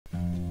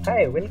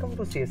Hi, welcome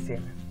to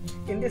CSEMA.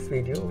 In this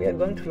video, we are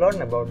going to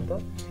learn about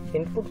the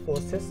input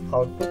process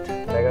output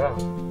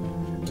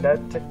diagram.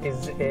 That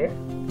is a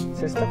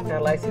system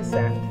analysis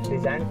and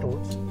design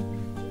tools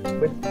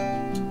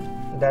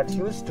that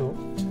used to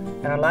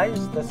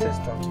analyze the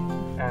system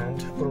and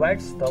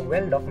provides the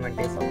well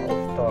documentation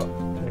of the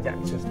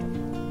design system.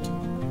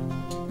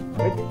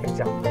 With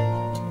example,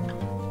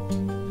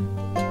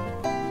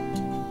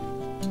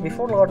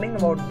 before learning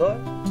about the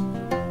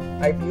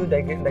IPO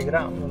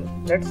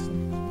diagram, let's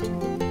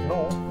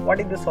know what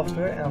is the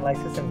software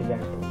analysis and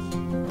design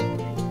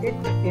tools. It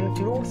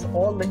includes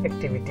all the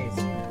activities.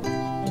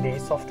 The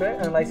software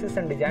analysis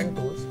and design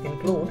tools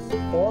includes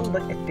all the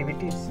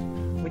activities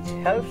which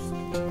helps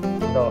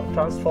the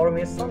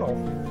transformation of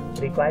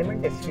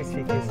requirement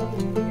specification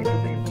into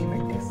the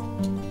implementation,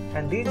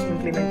 and this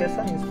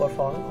implementation is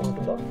performed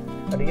onto the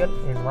real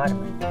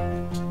environment.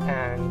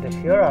 And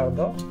here are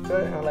the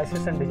software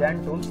analysis and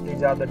design tools.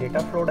 These are the data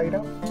flow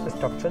diagram, the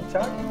structure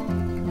chart,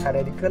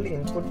 hierarchical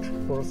input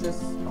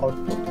process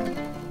output,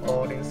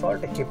 or in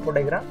short IPO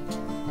diagram,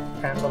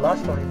 and the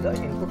last one is the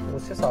input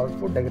process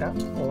output diagram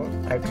or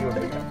IPO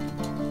diagram.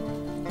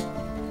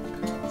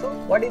 So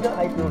what is the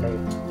IPO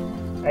diagram?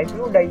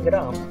 IPO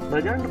diagram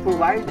doesn't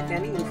provide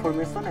any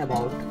information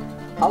about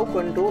how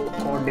control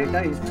or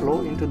data is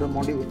flow into the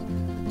module,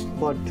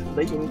 but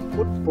the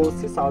input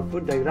process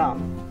output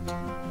diagram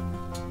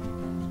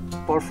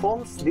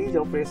performs these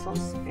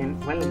operations in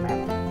well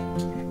manner,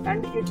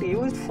 and it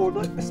used for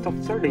the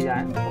structural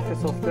design of a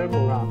software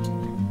program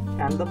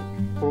and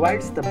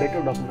provides the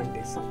better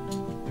documentation.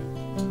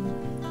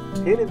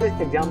 Here is the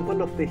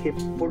example of the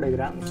IPO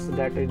diagrams.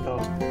 That is, the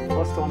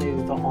first one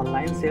is the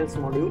online sales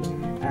module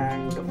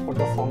and for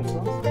the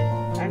functions,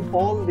 and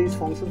all these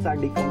functions are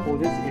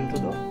decomposed into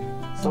the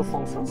sub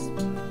functions.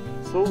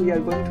 So we are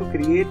going to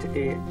create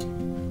a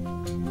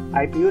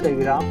IPO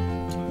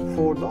diagram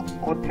for the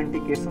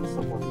authentication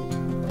submodule.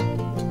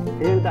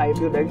 Here is the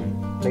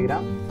IPO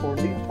diagram for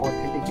the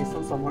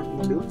authentication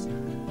submodules,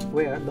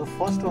 where the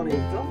first one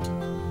is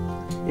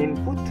the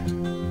input,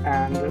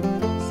 and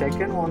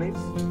second one is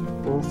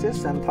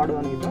process, and third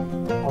one is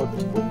the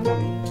output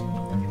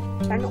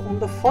module. And on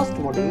the first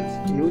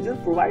module, user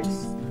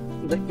provides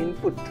the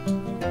input,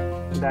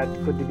 that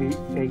could be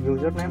a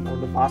username or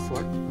the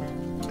password,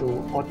 to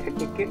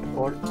authenticate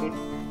or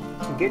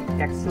get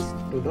access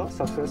to the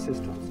software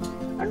systems.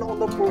 And on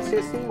the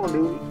processing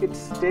module, it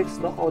takes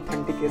the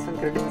authentication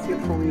credential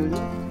from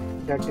user,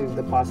 that is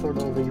the password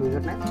or the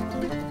username,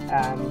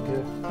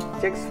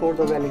 and checks for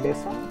the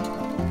validation,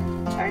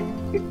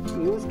 and it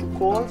used to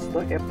calls the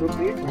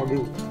appropriate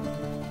module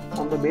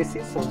on the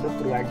basis of the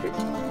provided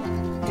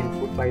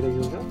input by the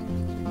user,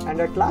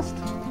 and at last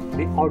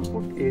the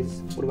output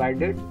is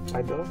provided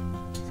by the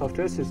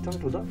software system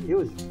to the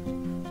user.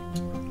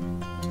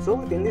 So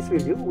in this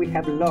video we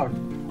have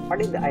learned what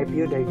is the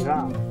IPO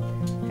diagram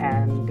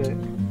and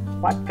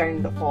what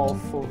kind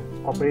of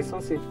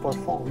operations it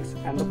performs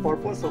and the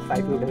purpose of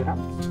IPO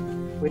diagrams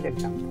with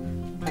example.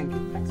 Thank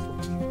you.